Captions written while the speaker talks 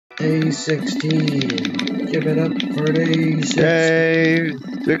Day 16. Give it up for day 16. Day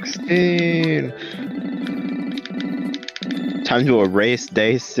 16. Time to erase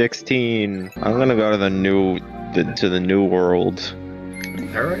day 16. I'm gonna go to the new world.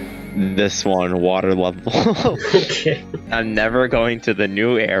 Alright. This one, water level. Okay. I'm never going to the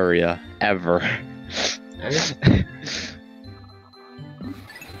new area ever.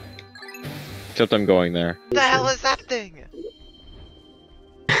 Except I'm going there. What the hell is that thing?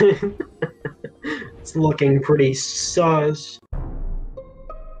 It's looking pretty sus.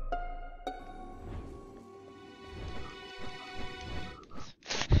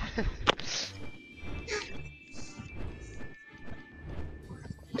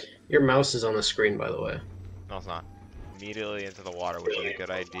 Your mouse is on the screen, by the way. No, it's not. Immediately into the water, which is a good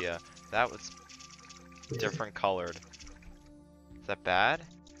idea. That was different colored. Is that bad?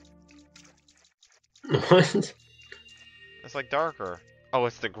 What? It's like darker. Oh,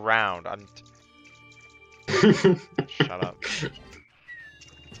 it's the ground. Shut up.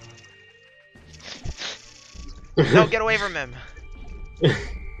 No, get away from him!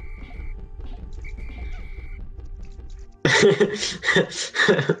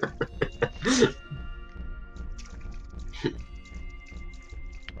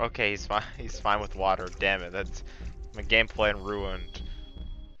 Okay, he's fine. He's fine with water. Damn it, that's my game plan ruined.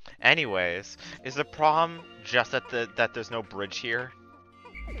 Anyways, is the problem just that there's no bridge here?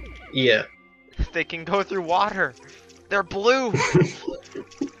 Yeah. They can go through water. They're blue.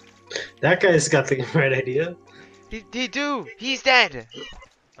 That guy's got the right idea. He do. He's dead.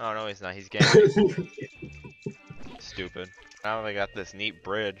 Oh no, he's not. He's gay. Stupid. Now they got this neat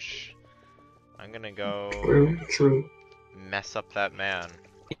bridge. I'm gonna go True. mess up that man.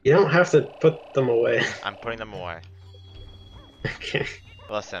 You don't have to put them away. I'm putting them away. Okay.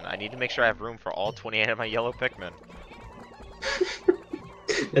 Listen, I need to make sure I have room for all 28 of my yellow Pikmin.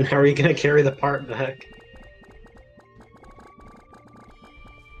 Then how are you gonna carry the part back?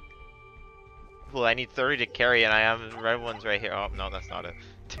 Well, I need 30 to carry, and I have the red ones right here. Oh, no, that's not it.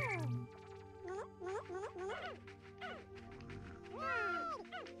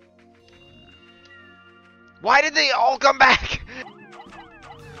 Why did they all come back?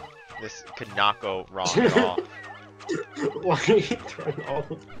 This could not go wrong at all. Why are you throwing all of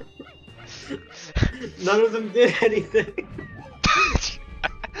them? None of them did anything.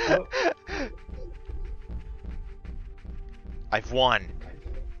 Oh. I've won.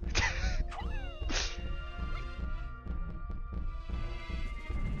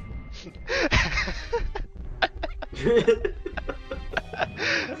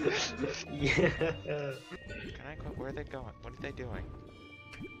 Yeah. Can I go? Where are they going? What are they doing?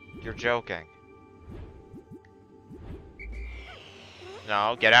 You're joking.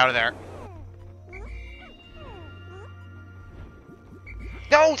 No, get out of there.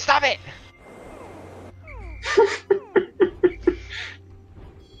 No, stop it!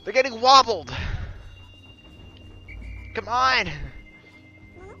 They're getting wobbled. Come on.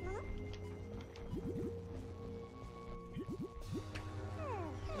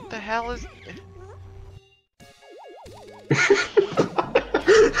 What the hell is...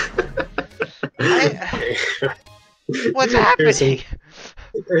 What's happening?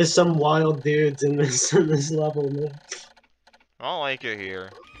 There's some wild dudes in this level, man. I don't like it here.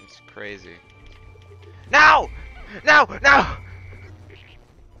 It's crazy. No! No! No!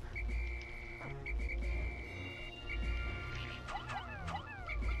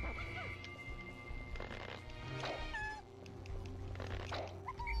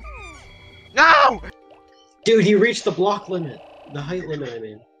 No! Dude, you reached the block limit. The height limit, I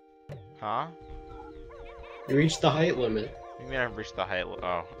mean. Huh? You reached the height limit. You mean I've reached the height?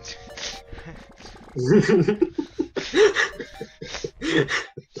 Oh.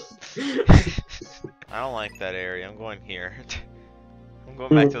 I don't like that area. I'm going here. I'm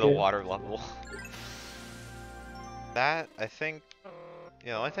going back to the water level. That, I think...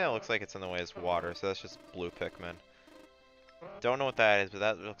 Yeah, the only thing that looks like it's in the way is water, so that's just blue Pikmin. Don't know what that is, but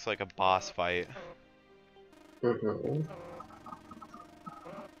that looks like a boss fight.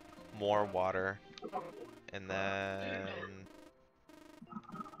 More water. And then...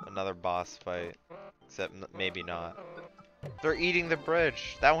 another boss fight. Except maybe not. They're eating the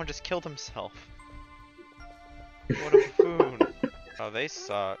bridge! That one just killed himself! What a buffoon! Oh, they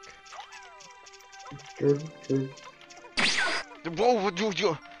suck. Whoa!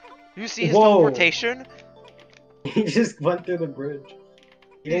 You see his teleportation? He just went through the bridge.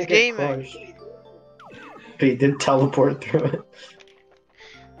 He He's didn't get gaming! crushed. But he did teleport through it.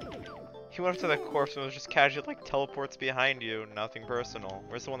 He went up to the corpse and was just casually like teleports behind you, nothing personal.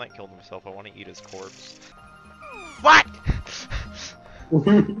 Where's the one that killed himself? I want to eat his corpse. What?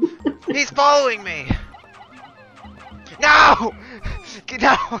 He's following me! No!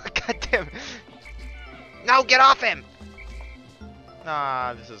 No! God damn it! No, get off him!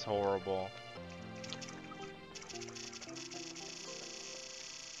 Nah, this is horrible.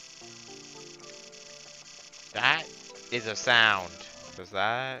 That is a sound. There's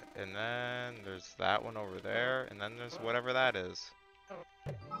that, and then there's that one over there, and then there's whatever that is.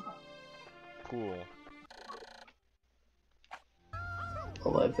 Cool.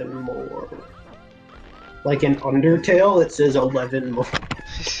 11 more. Like in Undertale, it says 11 more.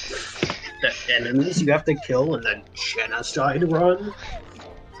 The enemies you have to kill and then genocide run.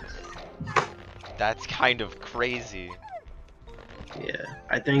 That's kind of crazy. Yeah,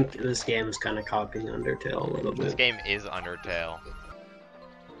 I think this game is kind of copying Undertale a little This bit. game is Undertale.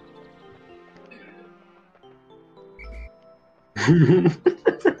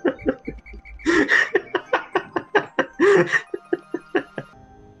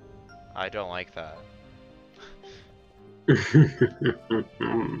 I don't like that.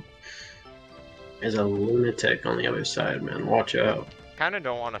 There's a lunatic on the other side, man. Watch out. Kinda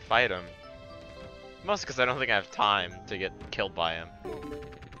don't want to fight him. Mostly because I don't think I have time to get killed by him.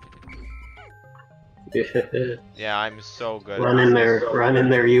 Yeah, I'm so good. Run in there, run in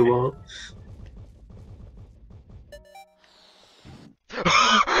there, you won't.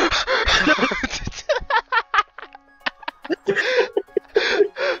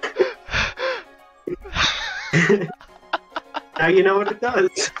 Now you know what it does.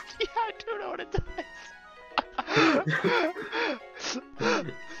 Yeah, I do know what it does.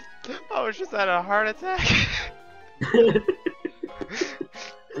 I was just had a heart attack.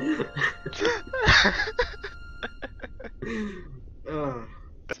 Oh.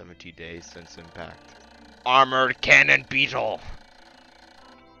 70 days since impact. Armored cannon beetle.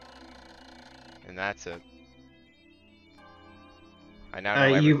 And that's it. I now know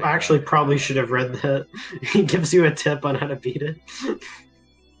You everything actually about it. probably should have read that. He gives you a tip on how to beat it.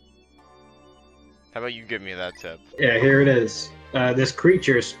 How about you give me that tip? Yeah, here it is. This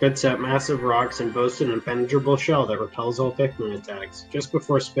creature spits out massive rocks and boasts an impenetrable shell that repels all Pikmin attacks. Just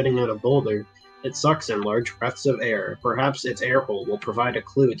before spitting out a boulder, it sucks in large breaths of air. Perhaps its air hole will provide a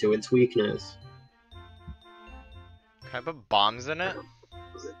clue to its weakness. Can I put bombs in it?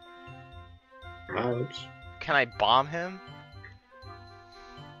 Perhaps. Can I bomb him?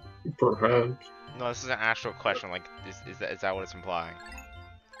 Perhaps. No, this is an actual question. Like, is that what it's implying?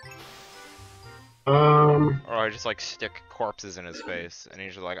 Or I just like stick corpses in his face, and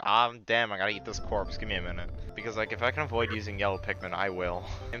he's just like, damn, I gotta eat this corpse. Give me a minute. Because like, if I can avoid using yellow Pikmin, I will.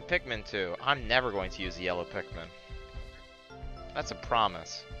 In Pikmin 2, I'm never going to use the yellow Pikmin. That's a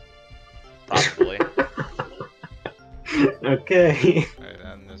promise. Probably. Okay. Alright,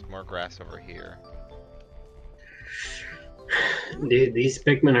 and there's more grass over here. Dude, these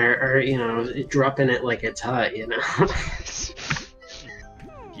Pikmin are, you know, dropping it like it's hot, you know?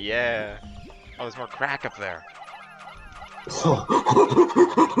 Yeah. Oh, there's more crack up there.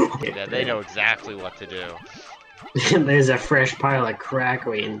 Yeah, they know exactly what to do. There's a fresh pile of crack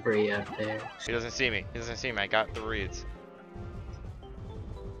waiting for you up there. He doesn't see me. He doesn't see me. I got the reeds.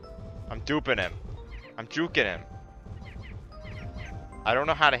 I'm duping him. I'm juking him. I don't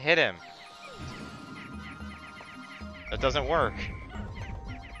know how to hit him. That doesn't work.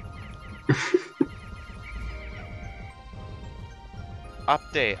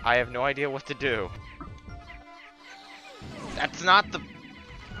 Update. I have no idea what to do. That's not the...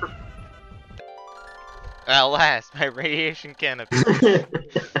 At last, my radiation canopy.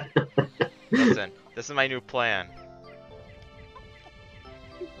 Listen, this is my new plan.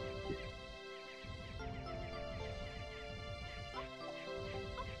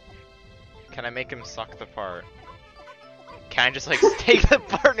 Can I make him suck the part? Can I just like take the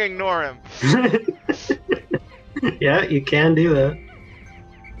part and ignore him? Yeah, you can do that.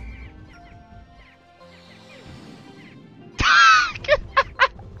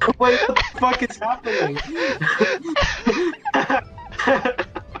 Wait, what the fuck is happening?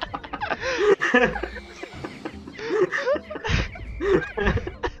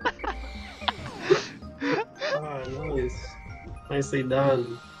 Oh, nice. Nicely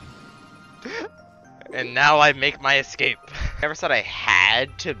done. And now I make my escape. Never said I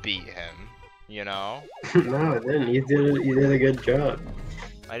had to beat him, you know? No, it didn't. You did a good job.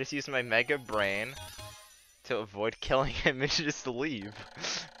 I just used my mega brain to avoid killing him and just leave.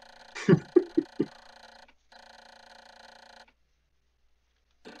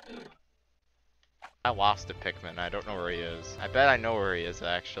 I lost a Pikmin. I don't know where he is. I bet I know where he is,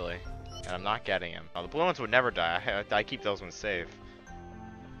 actually. And I'm not getting him. Oh, the blue ones would never die. I keep those ones safe.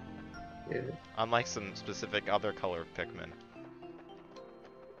 Yeah. Unlike some specific other color of Pikmin.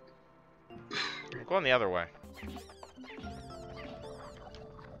 Going the other way.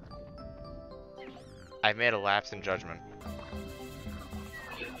 I've made a lapse in judgment.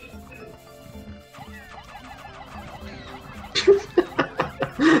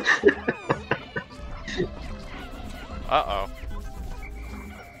 Uh-oh.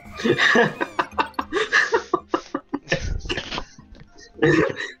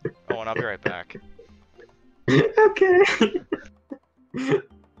 Oh, and I'll be right back. Okay.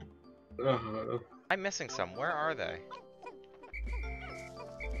 I'm missing some. Where are they?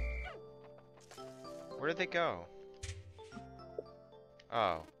 Where did they go?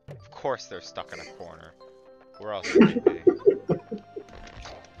 Oh, of course they're stuck in a corner. Where else would they be?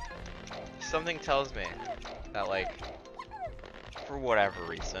 Something tells me that, like, for whatever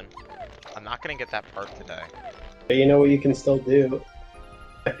reason, I'm not gonna get that part today. But you know what you can still do?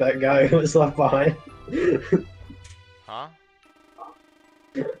 Like that guy who was left behind. Huh?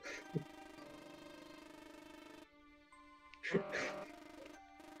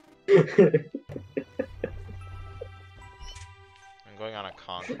 I'm going on a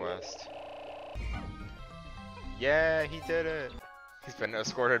conquest. Yeah, he did it! He's been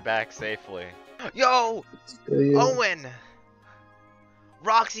escorted back safely. Yo! Owen!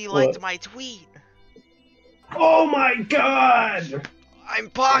 Roxy liked my tweet! Oh my god! I'm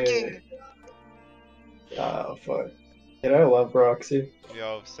parking! Oh fuck. Dude, I love Roxy.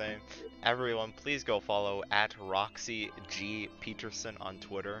 Yo, same. Everyone, please go follow at Roxy G Peterson on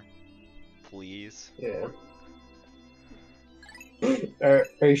Twitter. Please. Yeah. Are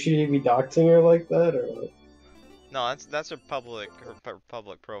you should you be doxing her like that or what? No, that's her public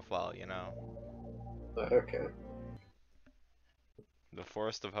profile, you know. Okay. The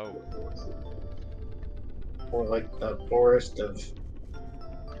Forest of Hope. Or like the forest of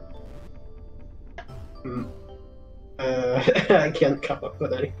I can't come up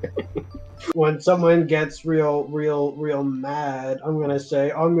with anything. When someone gets real mad, I'm gonna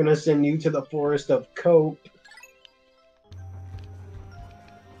say, I'm gonna send you to the forest of cope.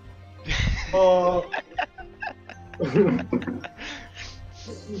 Oh. You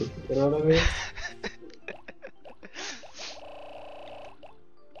know what I mean?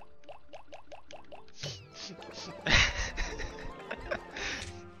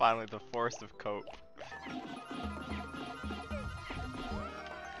 Finally, the Forest of Cope.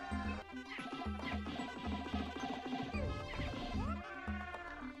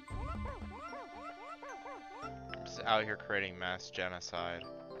 Just out here creating mass genocide.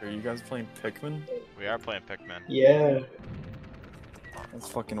 Are you guys playing Pikmin? We are playing Pikmin. Yeah. That's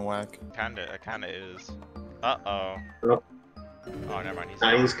fucking whack. It kinda is. Uh-oh. Oh. Oh, never mind.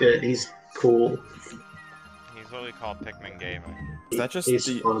 Nah, he's good. He's cool. He's what we call Pikmin gaming. Is that just He's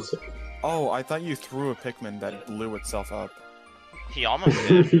the... awesome. Oh, I thought you threw a Pikmin that blew itself up. He almost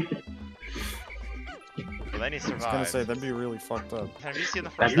did. But then he I survived. was gonna say, that'd be really fucked up. Have you seen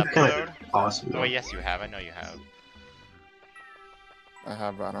the first That'd be kinda episode? awesome. Oh, yes, you have. I know you have. I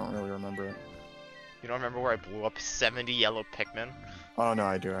have, but I don't really remember it. You don't remember where I blew up 70 yellow Pikmin? Oh, no,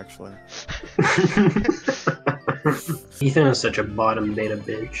 I do, actually. Ethan is such a bottom beta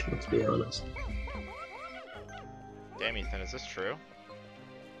bitch, let's be honest. Damn, Ethan, is this true?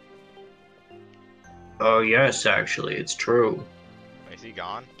 Oh yes, actually, it's true. Is he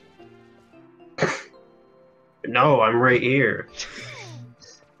gone? No, I'm right here.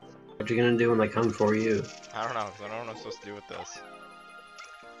 What you gonna do when they come for you? I don't know, 'cause I don't know what I'm supposed to do with this.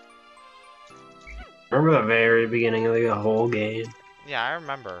 Remember the very beginning of the whole game? Yeah, I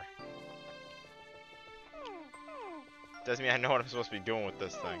remember. Doesn't mean I know what I'm supposed to be doing with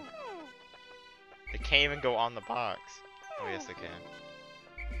this thing. It can't even go on the box. Oh yes, it can.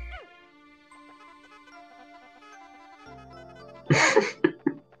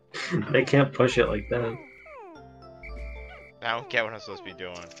 They can't push it like that. I don't get what I'm supposed to be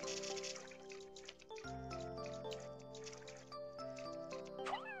doing.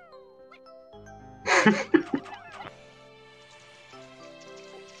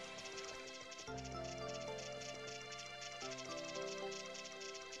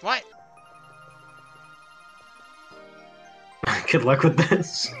 What? Good luck with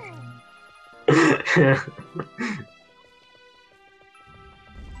this.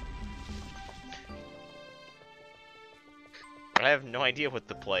 I have no idea what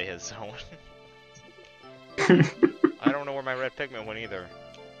the play is, so... I don't know where my red Pikmin went either.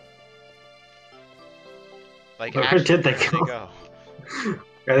 Like, Where actually, did they where go?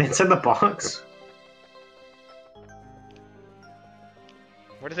 Are they inside the box?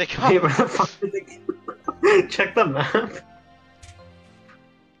 Where did they go? Hey, where the fuck did they go? Check the map.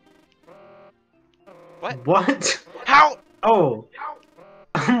 What? What? How? Oh.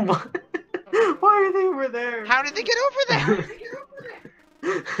 What? What? Why are they over there? How did they get over there?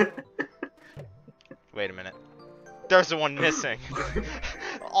 Wait a minute. There's the one missing.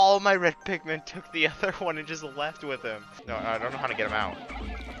 All my red Pikmin took the other one and just left with him. No, I don't know how to get him out.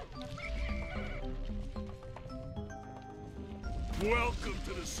 Welcome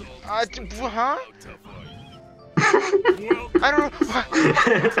to the Salt. Huh? I don't know.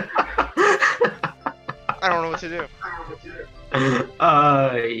 I don't know what to do.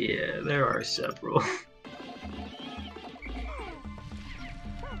 Yeah, there are several.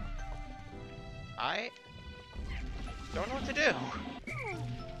 I don't know what to do.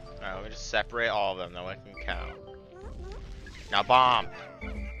 Alright, let me just separate all of them, that way I can count. Now bomb!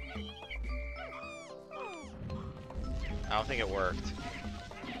 I don't think it worked.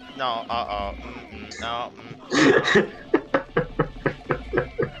 No, no.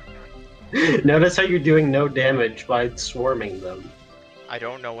 Notice how you're doing no damage by swarming them. I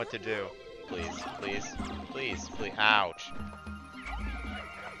don't know what to do. Please, please, please, please. Ouch.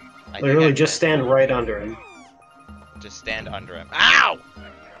 Literally, just stand right under him. Just stand under him. Ow!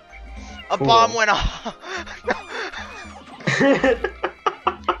 A Cool. bomb went off!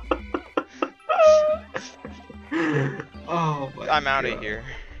 Oh my I'm out God. of here.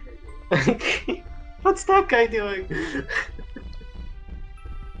 What's that guy doing?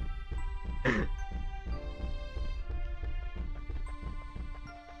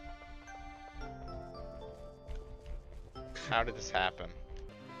 How did this happen?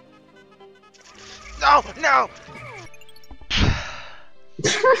 No! No!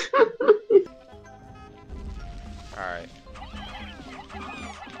 Alright.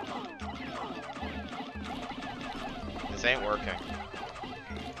 This ain't working.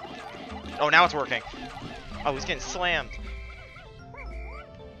 Oh, now it's working. Oh, he's getting slammed.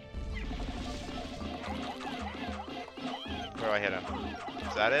 Where do I hit him?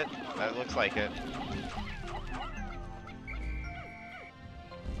 Is that it? That looks like it.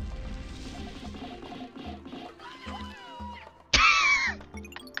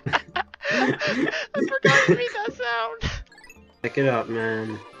 I forgot to read that sound. Pick it up,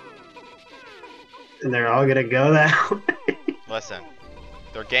 man. And they're all gonna go that way. Listen,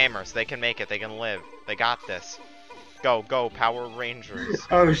 they're gamers. They can make it. They can live. They got this. Go, go, Power Rangers.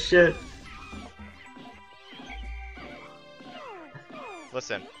 Oh shit.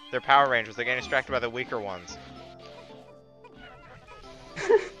 Listen, they're Power Rangers. They're getting distracted by the weaker ones.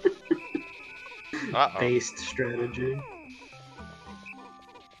 Uh-oh. Based strategy.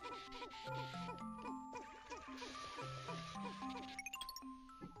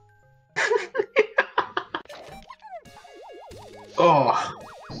 Oh,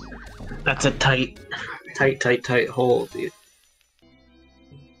 that's a tight hole, dude.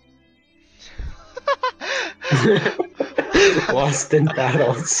 Lost in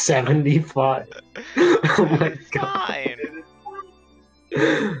battle 75. Oh my god.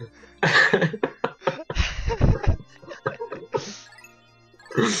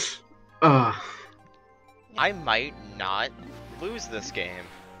 Fine. I might not lose this game.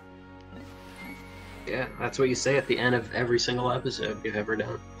 Yeah, that's what you say at the end of every single episode you've ever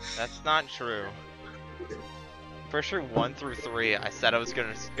done. That's not true. For sure, 1 through 3, I said I was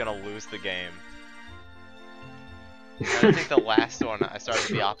gonna lose the game. And I think the last one, I started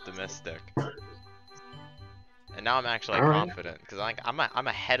to be optimistic. And now I'm actually confident, because I'm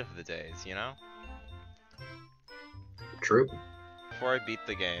ahead of the days, you know? True. Before I beat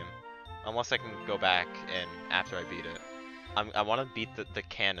the game, unless I can go back in after I beat it, I want to beat the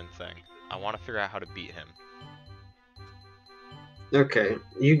cannon thing. I want to figure out how to beat him. Okay,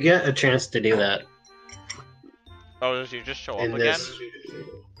 you get a chance to do that. Oh, does he just show up In again? this...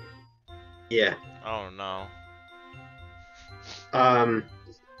 Yeah. Oh no.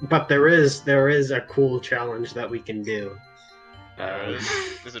 But there is a cool challenge that we can do.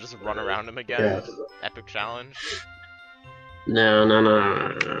 Does it just run around him again? Yeah. Epic challenge? No.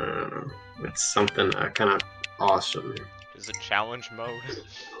 It's something kind of awesome. Is it challenge mode?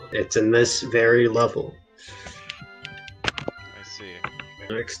 It's in this very level. I see.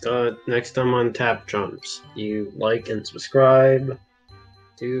 Next time on Tap Jumps, you like and subscribe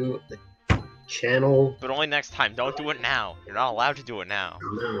to the channel. But only next time. Don't do it now. You're not allowed to do it now.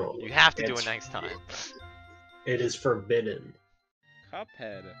 No, You have to do it next time. it is forbidden.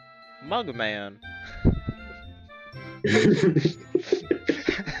 Cuphead. Mugman.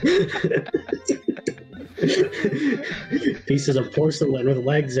 Pieces of porcelain with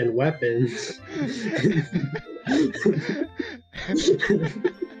legs and weapons.